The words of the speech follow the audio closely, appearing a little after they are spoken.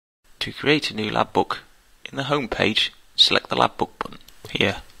To create a new LabBook, in the home page, select the LabBook button.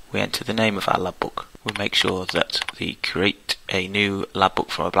 Here, we enter the name of our LabBook. We'll make sure that the Create a New LabBook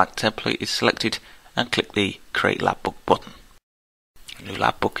from a Blank Template is selected and click the Create LabBook button. A new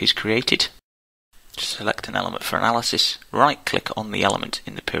LabBook is created. Select an element for analysis. Right-click on the element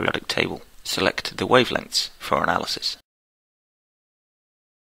in the periodic table. Select the wavelengths for analysis.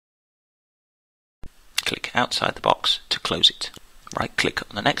 Click outside the box to close it. Right-click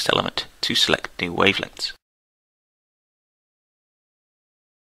on the next element to select new wavelengths.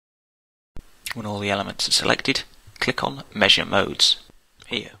 When all the elements are selected, click on Measure Modes.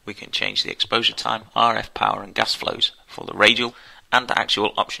 Here we can change the exposure time, RF power and gas flows for the radial and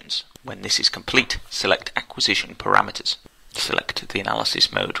actual options. When this is complete, select Acquisition Parameters. Select the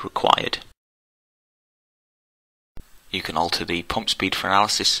analysis mode required. You can alter the pump speed for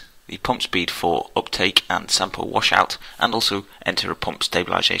analysis, the pump speed for uptake and sample washout, and also enter a pump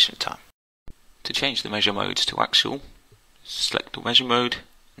stabilization time. To change the measure modes to actual, select the measure mode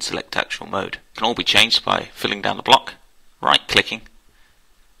and select actual mode. It can all be changed by filling down the block, right-clicking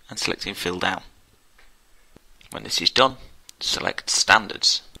and selecting Fill Down. When this is done, select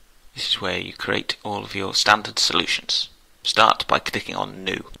Standards. This is where you create all of your standard solutions. Start by clicking on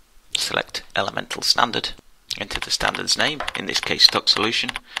New. Select Elemental Standard. Enter the standard's name, in this case stock solution,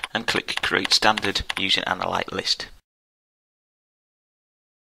 and click Create Standard using Analyte List.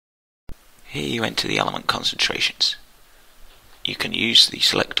 Here you enter the element concentrations. You can use the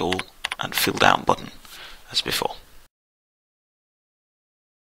Select All and Fill Down button as before.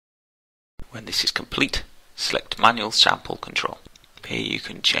 When this is complete, select Manual Sample Control. Here you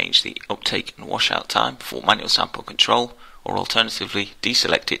can change the uptake and washout time for manual sample control, or alternatively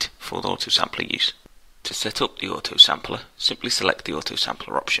deselect it for the autosampler use. To set up the autosampler, simply select the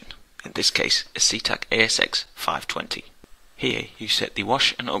autosampler option, in this case a CTAC ASX 520. Here you set the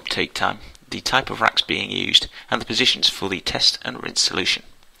wash and uptake time, the type of racks being used, and the positions for the test and rinse solution.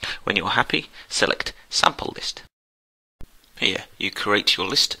 When you're happy, select Sample List. Here you create your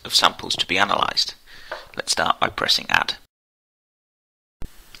list of samples to be analysed. Let's start by pressing Add.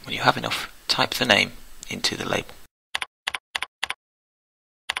 When you have enough, type the name into the label.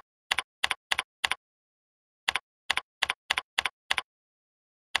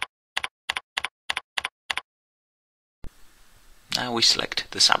 Now we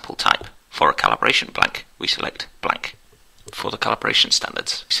select the sample type. For a calibration blank, we select blank. For the calibration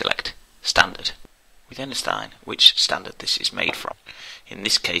standards, we select standard. We then assign which standard this is made from. In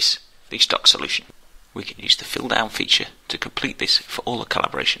this case, the stock solution. We can use the fill down feature to complete this for all the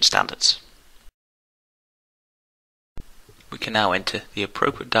calibration standards. We can now enter the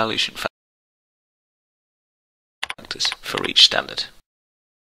appropriate dilution factors for each standard.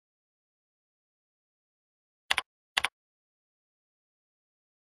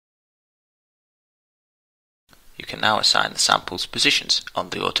 You can now assign the sample's positions on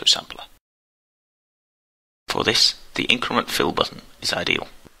the autosampler. For this, the Increment Fill button is ideal.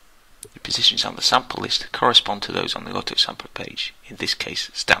 The positions on the sample list correspond to those on the autosampler page, in this case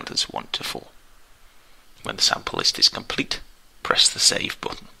standards 1 to 4. When the sample list is complete, press the Save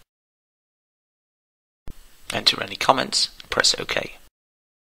button. Enter any comments and press OK.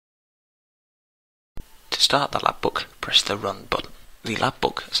 To start the LabBook, press the Run button. The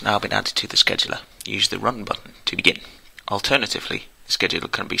LabBook has now been added to the scheduler. Use the Run button to begin. Alternatively, the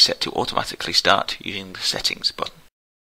scheduler can be set to automatically start using the Settings button.